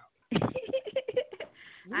turned out.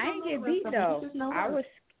 I ain't get beat though.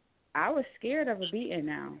 I was scared of a beating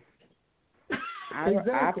now.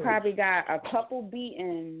 Exactly. I probably got a couple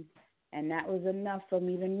beatings, and that was enough for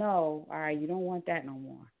me to know, all right, you don't want that no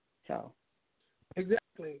more. So.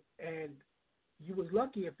 Exactly, and you was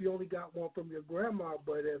lucky if you only got one from your grandma,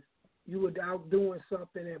 but if you were out doing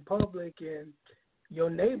something in public and your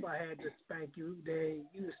neighbor had to spank you, then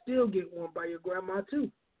you would still get one by your grandma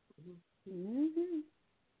too. Mm-hmm.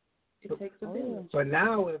 It takes a village. But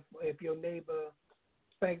now, if your neighbor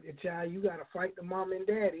spanked the child, you got to fight the mom and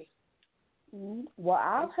daddy. Mm-hmm. Well,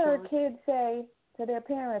 I've heard kids say to their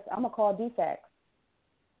parents, "I'm gonna call DFACS."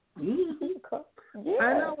 Mm-hmm. Yeah.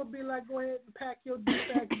 And I would be like, go ahead and pack your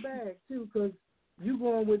DFACS bag too, because you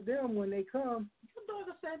going with them when they come. Your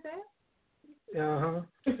daughter said that.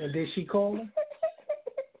 And did she call them?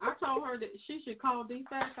 I told her that she should call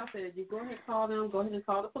DFACS. I said, you go ahead and call them. Go ahead and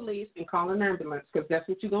call the police and call an ambulance, because that's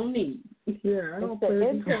what you're going to need. Yeah, I don't play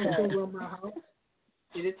with these around my house.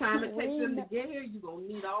 Anytime it takes them to get here, you're going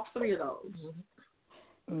to need all three of those.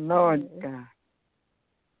 Lord God.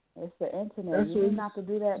 It's the internet. You didn't have to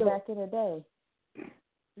do that back in the day.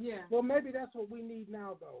 Yeah. Well, maybe that's what we need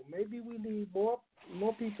now, though. Maybe we need more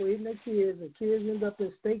people hitting their kids, and kids end up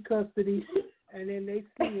in state custody, and then they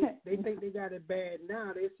see it. They think they got it bad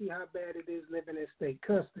now. They see how bad it is living in state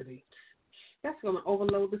custody. That's going to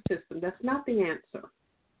overload the system. That's not the answer.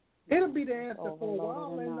 It'll be the answer for a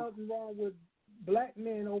while. Ain't nothing wrong with black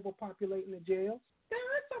men overpopulating the jails. There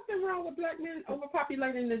is something wrong with black men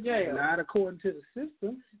overpopulating the jail. Not according to the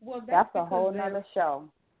system. Well, that's a whole nother show.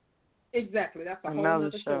 Exactly. That's a whole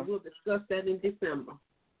nother show. We'll discuss that in December.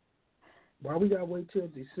 Why we gotta wait till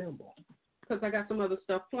December? Because I got some other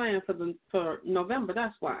stuff planned for November.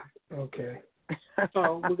 That's why. Okay.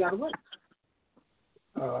 So we gotta wait.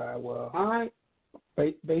 All right. Well. All right.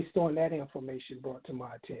 Based on that information brought to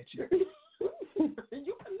my attention.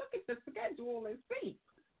 You can look at the schedule and see.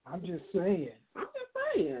 I'm just saying.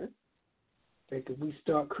 That if we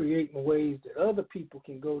start creating ways that other people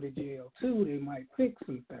can go to jail too, they might fix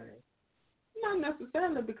some things. Not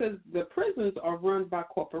necessarily, because the prisons are run by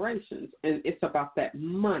corporations, and it's about that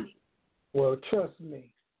money. Well, trust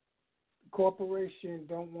me, corporations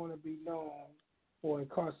don't want to be known for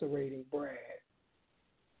incarcerating Brad.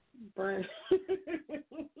 Brad. You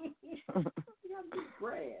gotta be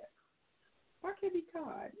Brad. Why can't he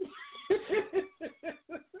Todd?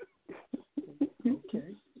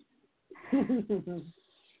 Okay.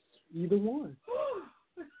 Either one.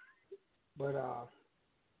 But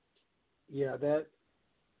yeah, that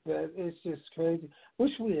it's just crazy.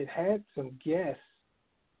 Wish we had some guests.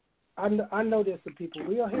 I know there's some people.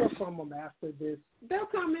 We'll hear from them after this. They'll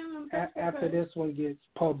come in after this one gets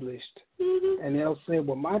published, and they'll say,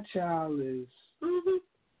 "Well, my child is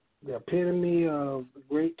the epitome of a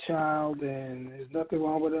great child, and there's nothing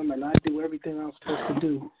wrong with him, and I do everything I'm supposed to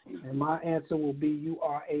do." And my answer will be, "You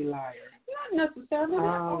are a liar." Not necessarily. There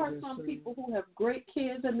are some people who have great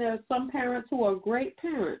kids, and there are some parents who are great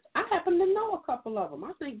parents. I happen to know a couple of them.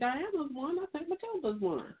 I think Diana's one. I think Matilda's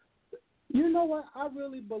one. You know what? I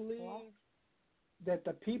really believe that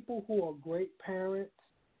the people who are great parents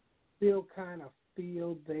still kind of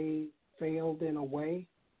feel they failed in a way.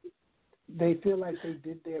 They feel like they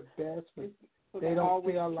did their best, but they don't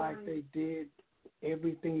feel like they did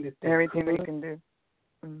everything that they can do.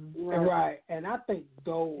 Mm-hmm. Right, and I think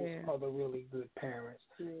those are the really good parents.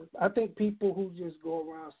 I think people who just go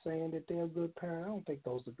around saying that they're a good parent, I don't think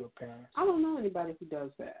those are good parents. I don't know anybody who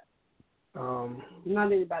does that.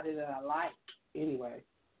 Not anybody that I like, anyway.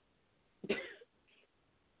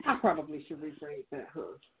 I probably should rephrase that,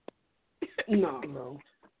 huh? No. No.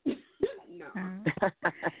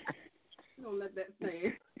 Don't let that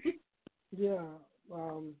stand. Yeah,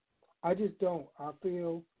 I just don't. I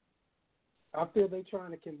feel they're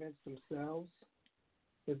trying to convince themselves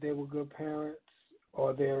that they were good parents,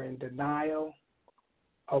 or they're in denial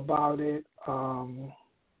about it.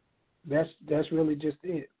 That's really just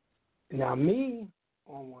it. Now, me,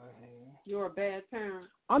 on one hand, you're a bad parent.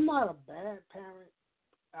 I'm not a bad parent.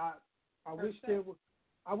 I wish there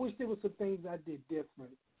were some things I did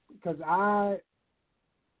different, because I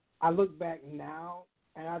look back now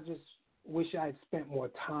and I just wish I had spent more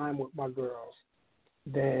time with my girls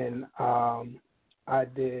than I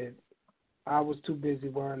did. I was too busy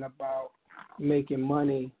worrying about making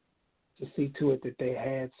money to see to it that they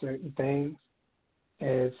had certain things.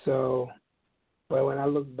 And so, but when I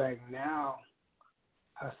look back now,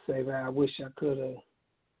 I say, man, I wish I could have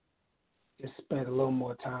just spent a little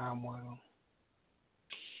more time with them.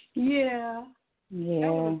 Yeah.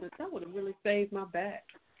 That would have really saved my back.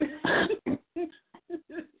 Because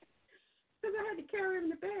I had to carry him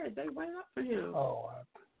to bed. They went up for him. Oh, I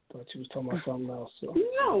thought you was talking about something else. So.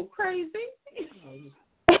 No, crazy.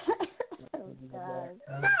 God.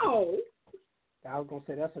 No. I was going to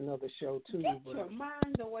say that's another show, too. Get your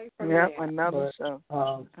mind away from that. that. Another show.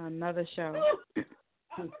 Another show.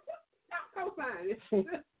 Go find it.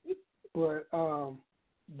 But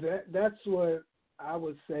that's what I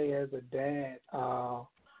would say as a dad.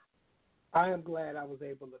 I am glad I was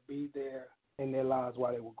able to be there in their lives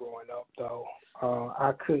while they were growing up, though.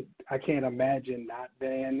 I can't imagine not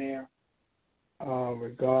being there.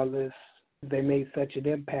 Regardless, they made such an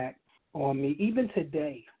impact on me. Even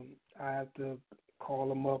today, I have to call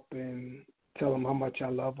them up and tell them how much I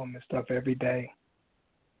love them and stuff every day.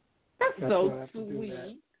 That's so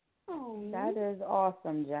sweet. Oh, that is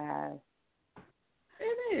awesome, Jazz.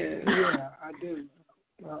 It is. Yeah, I do.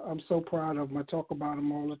 I'm so proud of them. I talk about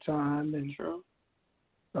them all the time. And true.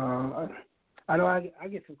 I know I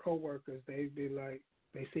get some coworkers. They be like,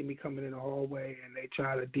 they see me coming in the hallway and they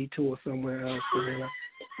try to detour somewhere else. And like,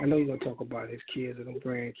 I know you're gonna talk about his kids and them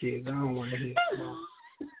grandkids. I don't want to hear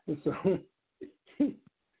it. So,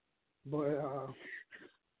 but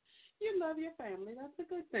you love your family. That's a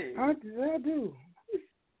good thing. I do.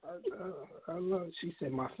 I love. She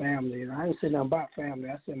said my family, and I ain't said nothing about family.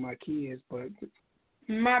 I said my kids, but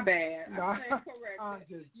my bad. No, I'm correct. I'm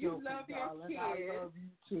just you joking, love your darling. kids. I love you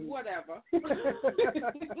too. Whatever.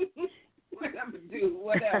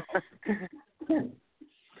 Whatever.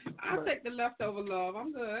 I'll take the leftover love.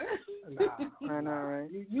 I'm good. Nah, I know, right?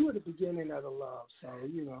 You were the beginning of the love, so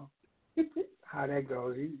you know how that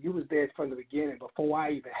goes. You was there from the beginning before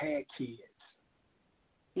I even had kids.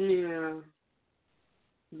 Yeah.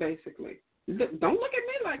 Basically. Don't look at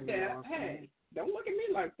me like that. No, hey, don't look at me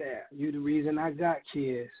like that. You the reason I got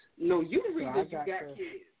kids. No, you the reason so you got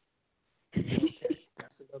kids. Okay,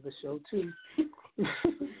 that's another show too. Just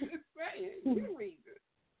saying, you the reason.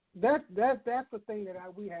 That's the thing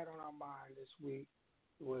that we had on our mind this week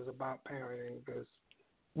was about parenting, because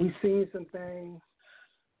we seen some things.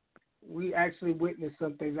 We actually witnessed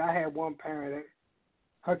some things. I had one parent,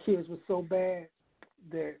 her kids were so bad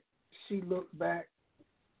that she looked back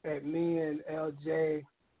at me and LJ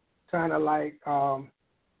kind of like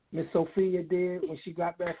Miss Sophia did when she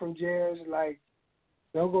got back from jail. Like,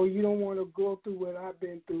 you don't want to go through what I've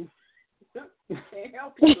been through. Can't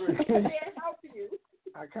help you. Can't help you.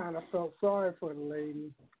 I kind of felt sorry for the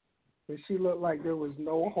lady. But she looked like there was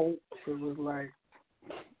no hope. It was like,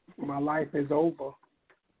 my life is over.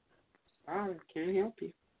 I can't help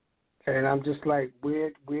you. And I'm just like,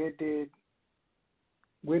 where did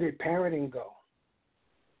parenting go?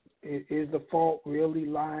 Is the fault really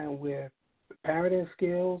lying with parenting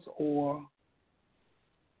skills, or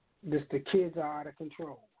just the kids are out of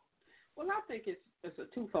control? Well, I think it's a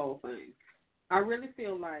twofold thing. I really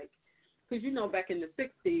feel like, because back in the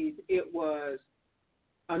 60s, it was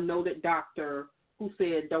a noted doctor who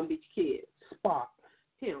said, don't beat your kids. Spock.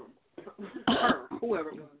 Him. Her. Whoever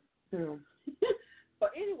it was. Him.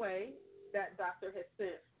 But anyway, that doctor has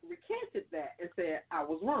since recanted that and said, I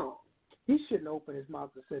was wrong. He shouldn't open his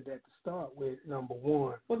mouth and said that to start with, number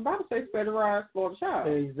one. Well, the Bible says, spare the rod, spoil the child.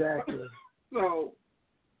 Exactly. So,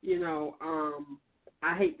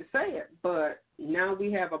 I hate to say it, but now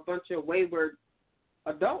we have a bunch of wayward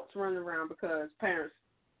adults running around because parents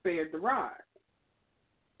spared the rod.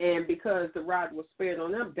 And because the rod was spared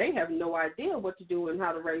on them, they have no idea what to do and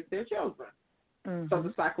how to raise their children. Mm-hmm. So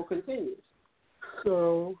the cycle continues.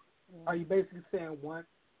 So are you basically saying once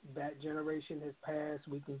that generation has passed,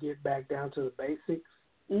 we can get back down to the basics?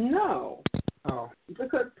 No. Oh.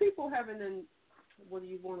 Because people have what do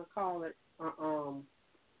you want to call it,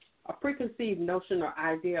 a preconceived notion or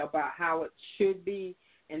idea about how it should be,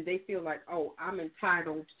 and they feel like, oh, I'm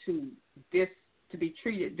entitled to this, to be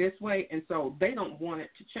treated this way, and so they don't want it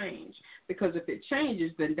to change. Because if it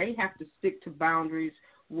changes, then they have to stick to boundaries,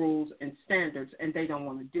 rules, and standards, and they don't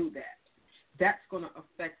want to do that. That's going to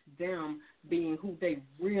affect them being who they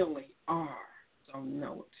really are. So,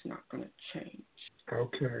 no, it's not going to change.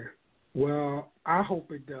 Okay. Well, I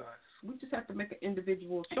hope it does. We just have to make an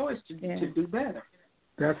individual choice to do better.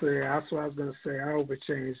 That's what I was going to say. I hope it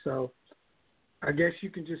changes. So, I guess you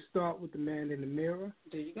can just start with the man in the mirror.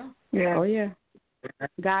 There you go. Yeah. Oh, yeah.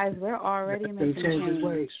 Guys, we're already making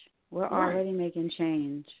change. We're already making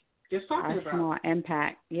change. Just talking about small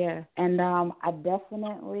impact, yeah. And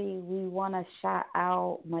we want to shout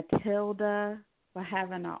out Matilda for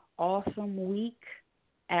having an awesome week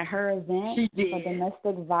at her event for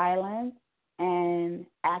domestic violence and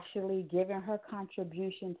actually giving her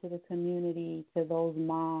contribution to the community, to those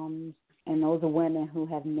moms and those women who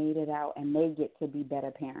have made it out and they get to be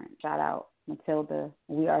better parents. Shout out, Matilda.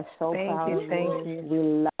 We are so proud of you. Thank you. We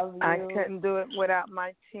love you. I couldn't do it without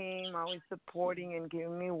my team, always supporting and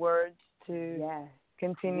giving me words to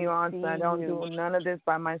continue on. So I don't do none of this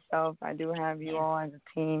by myself. I do have you all as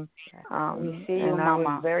a team. We see you, and Mama.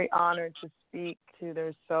 I was very honored to speak to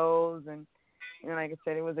their souls. And like I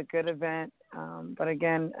said, it was a good event. But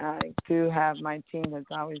again, I do have my team that's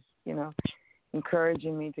always,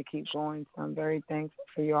 encouraging me to keep going. So I'm very thankful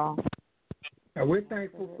for you all. And we're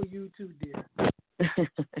thankful for you too, dear.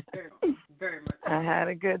 Very much. I had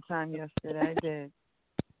a good time yesterday. I did.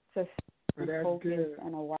 Just that's good.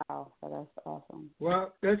 In a while, so that's awesome.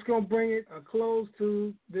 Well, that's going to bring it a close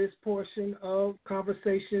to this portion of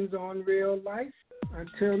Conversations on Real Life.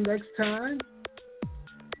 Until next time.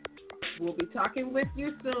 We'll be talking with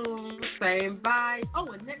you soon. Saying bye. Oh,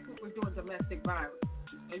 and next week we're doing domestic violence.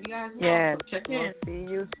 And you guys know, so check in. See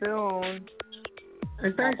you soon.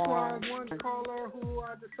 And thanks for our one caller who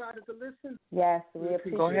decided to listen. Yes, we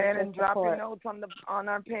appreciate it. Go ahead and drop your notes on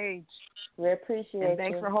our page. We appreciate it. And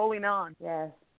thanks for holding on. Yes.